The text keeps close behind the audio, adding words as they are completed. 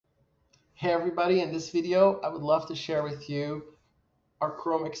Hey everybody, in this video, I would love to share with you our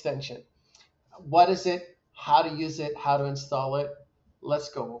Chrome extension. What is it, how to use it, how to install it? Let's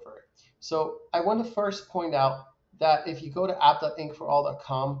go over it. So I want to first point out that if you go to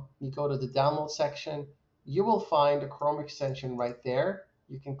app.inkforall.com, you go to the download section, you will find a Chrome extension right there.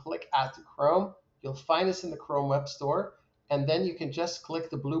 You can click add to Chrome. You'll find this in the Chrome Web Store, and then you can just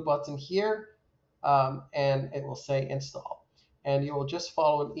click the blue button here, and it will say install. And you will just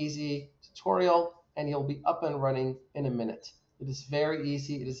follow an easy tutorial, and you'll be up and running in a minute. It is very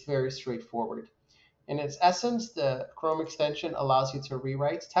easy. It is very straightforward. In its essence, the Chrome extension allows you to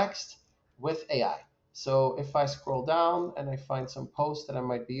rewrite text with AI. So if I scroll down and I find some posts that I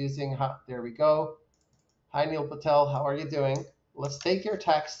might be using, there we go. Hi, Neil Patel, how are you doing? Let's take your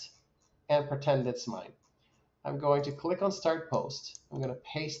text and pretend it's mine. I'm going to click on Start Post. I'm going to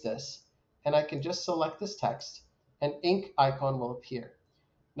paste this, and I can just select this text. An ink icon will appear.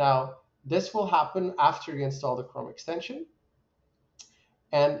 Now, this will happen after you install the Chrome extension.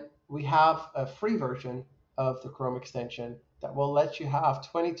 And we have a free version of the Chrome extension that will let you have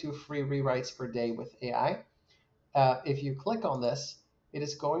 22 free rewrites per day with AI. If you click on this, it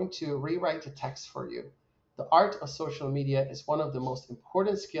is going to rewrite the text for you. The art of social media is one of the most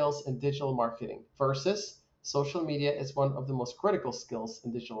important skills in digital marketing versus social media is one of the most critical skills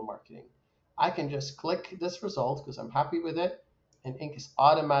in digital marketing. I can just click this result because I'm happy with it, and ink is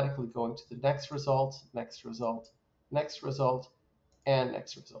automatically going to the next result, next result, next result, and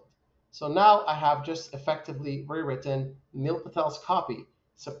next result. So now I have just effectively rewritten Neil Patel's copy.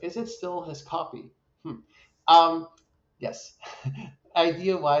 So is it still his copy? Um, yes,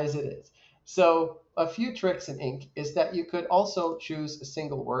 idea-wise it is. So a few tricks in ink is that you could also choose a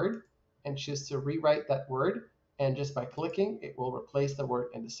single word and choose to rewrite that word. And just by clicking, it will replace the word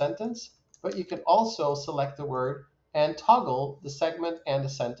in the sentence. But you can also select the word and toggle the segment and the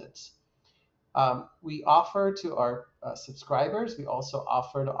sentence. We offer to our subscribers, we also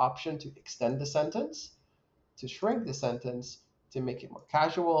offer the option to extend the sentence, to shrink the sentence, to make it more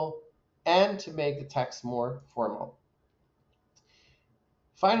casual, and to make the text more formal.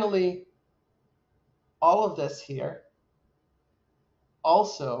 Finally, all of this here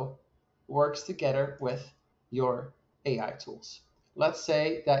also works together with your AI tools. Let's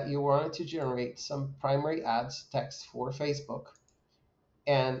say that you wanted to generate some primary ads text for Facebook.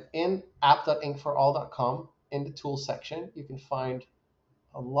 And in app.inkforall.com, in the tools section, you can find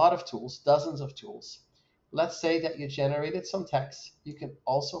a lot of tools, dozens of tools. Let's say that you generated some text. You can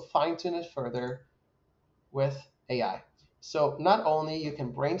also fine tune it further with AI. So not only you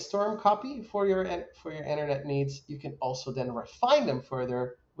can brainstorm copy for your internet needs, you can also then refine them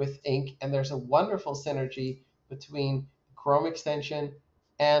further with ink. And there's a wonderful synergy between Chrome extension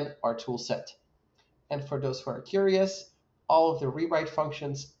and our tool set. And for those who are curious, all of the rewrite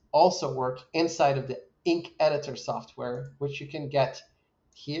functions also work inside of the ink editor software, which you can get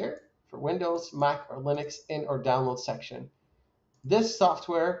here for Windows, Mac, or Linux in our download section. This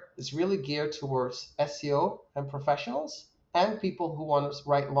software is really geared towards SEO and professionals and people who want to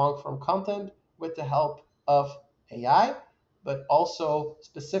write long-form content with the help of AI, but also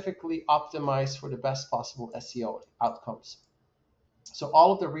specifically optimized for the best possible SEO outcomes. So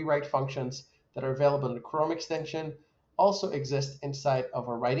all of the rewrite functions that are available in the Chrome extension also exist inside of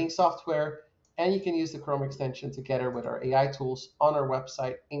our writing software, and you can use the Chrome extension together with our AI tools on our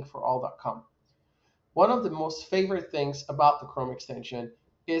website, inkforall.com. One of the most favorite things about the Chrome extension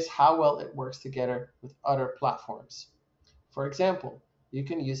is how well it works together with other platforms. For example, you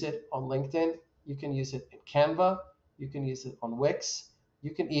can use it on LinkedIn, you can use it in Canva, you can use it on Wix,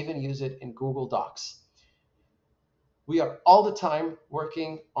 you can even use it in Google Docs. We are all the time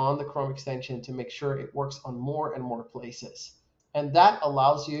working on the Chrome extension to make sure it works on more and more places. And that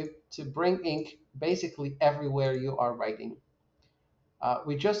allows you to bring ink basically everywhere you are writing.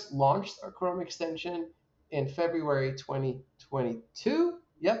 We just launched our Chrome extension in February 2022.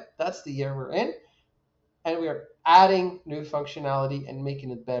 Yep, that's the year we're in. And we are adding new functionality and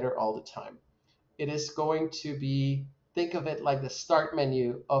making it better all the time. It is going to be, think of it like the start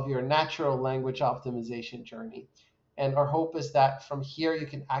menu of your natural language optimization journey. And our hope is that from here you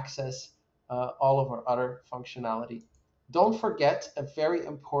can access all of our other functionality. Don't forget, a very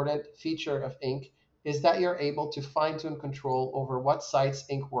important feature of ink is that you're able to fine-tune control over what sites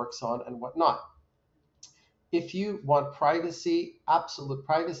ink works on and what not. If you want privacy, absolute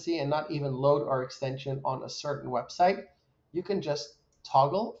privacy, and not even load our extension on a certain website, you can just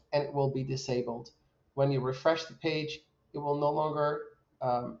toggle and it will be disabled. When you refresh the page, it will no longer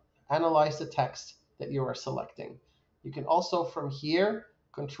analyze the text that you are selecting. You can also from here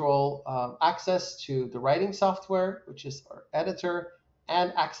control access to the writing software, which is our editor,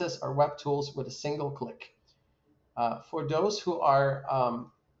 and access our web tools with a single click. For those who are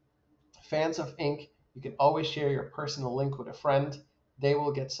fans of Ink, you can always share your personal link with a friend. They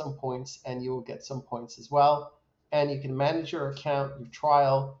will get some points and you will get some points as well. And you can manage your account, your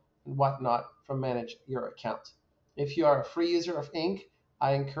trial, and whatnot from manage your account. If you are a free user of Ink,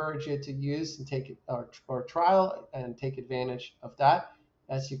 I encourage you to use and take it or trial and take advantage of that,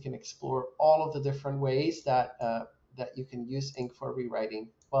 as you can explore all of the different ways that you can use Ink for rewriting.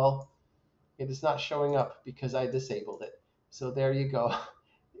 Well, it is not showing up because I disabled it. So there you go.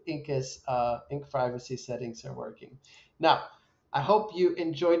 Ink privacy settings are working. Now, I hope you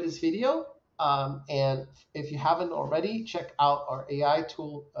enjoyed this video. And if you haven't already, check out our AI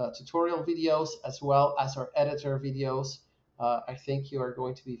tool tutorial videos as well as our editor videos. I think you are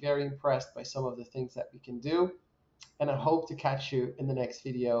going to be very impressed by some of the things that we can do. And I hope to catch you in the next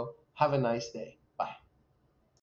video. Have a nice day.